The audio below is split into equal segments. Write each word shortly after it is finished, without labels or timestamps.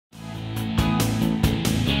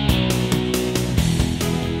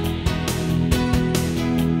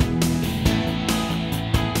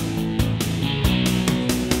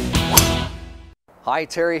Hi,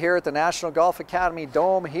 Terry here at the National Golf Academy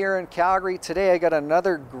Dome here in Calgary. Today I got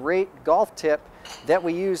another great golf tip that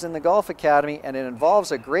we use in the Golf Academy, and it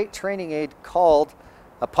involves a great training aid called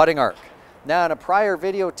a putting arc. Now, in a prior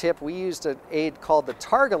video tip, we used an aid called the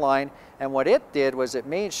Targa-Line, and what it did was it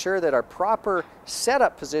made sure that our proper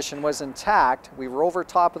setup position was intact. We were over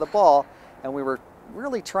top of the ball, and we were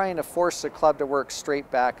really trying to force the club to work straight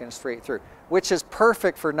back and straight through, which is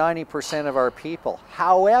perfect for 90% of our people.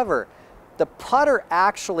 However, the putter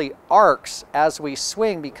actually arcs as we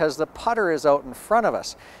swing because the putter is out in front of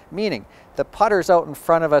us, meaning the putter's out in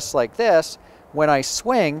front of us like this. When I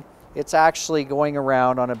swing, it's actually going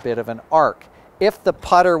around on a bit of an arc. If the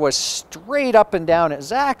putter was straight up and down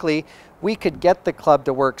exactly, we could get the club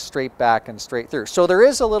to work straight back and straight through. So there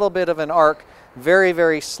is a little bit of an arc, very,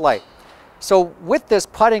 very slight. So with this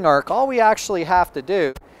putting arc, all we actually have to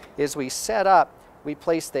do is we set up, we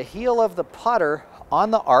place the heel of the putter on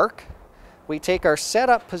the arc. We take our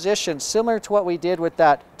setup position similar to what we did with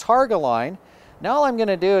that Targa-Line. Now all I'm going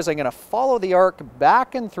to do is I'm going to follow the arc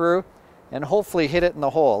back and through and hopefully hit it in the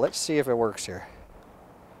hole. Let's see if it works here.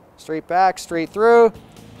 Straight back, straight through.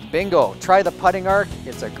 Bingo. Try the putting arc.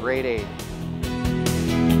 It's a great aid.